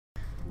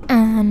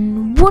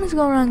And what is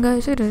going on,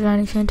 guys? It is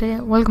Ranix and today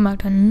welcome back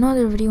to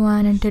another video.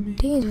 And in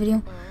today's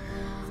video,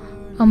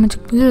 it's a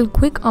little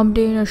quick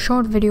update, a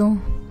short video.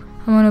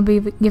 I'm gonna be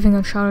giving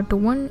a shout out to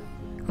one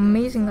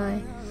amazing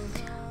guy.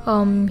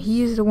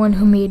 He is the one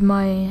who made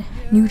my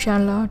new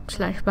channel art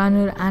 /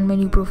 banner and my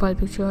new profile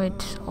picture.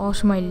 It's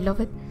awesome, I love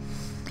it.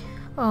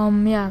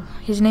 Yeah,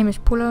 his name is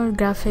Polar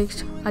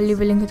Graphics. I'll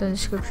leave a link in the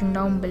description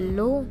down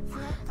below.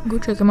 Go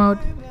check him out.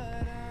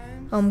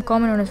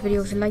 Comment on his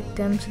videos, like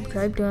them,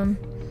 subscribe to him.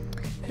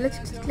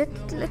 Let's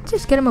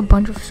just get him a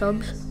bunch of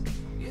subs,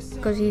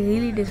 because he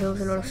really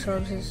deserves a lot of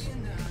subs.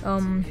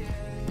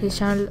 His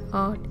channel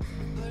art,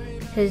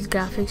 his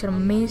graphics are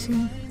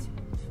amazing,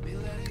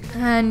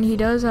 and he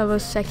does have a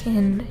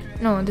second.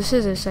 No, this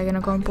is his second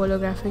account, Polar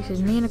Graphics.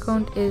 His main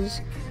account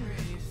is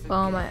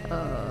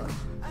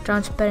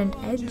Transparent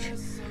Edge.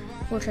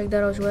 Go check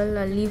that as well.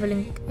 I'll leave a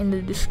link in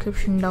the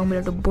description down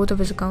below to both of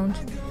his accounts.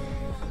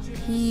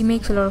 He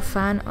makes a lot of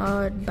fan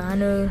art,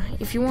 banner.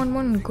 If you want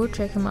one, go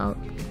check him out.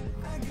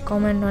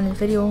 Comment on his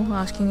video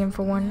asking him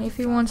for one. If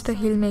he wants to,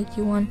 he'll make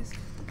you one.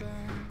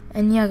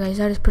 And yeah, guys,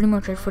 that is pretty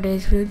much it for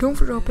today's video. Don't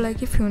forget to drop a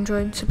like if you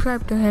enjoyed.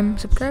 Subscribe to him.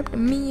 Subscribe to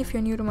me if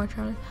you're new to my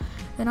channel.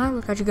 And I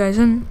will catch you guys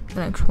in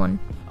the next one.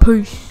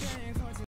 Peace.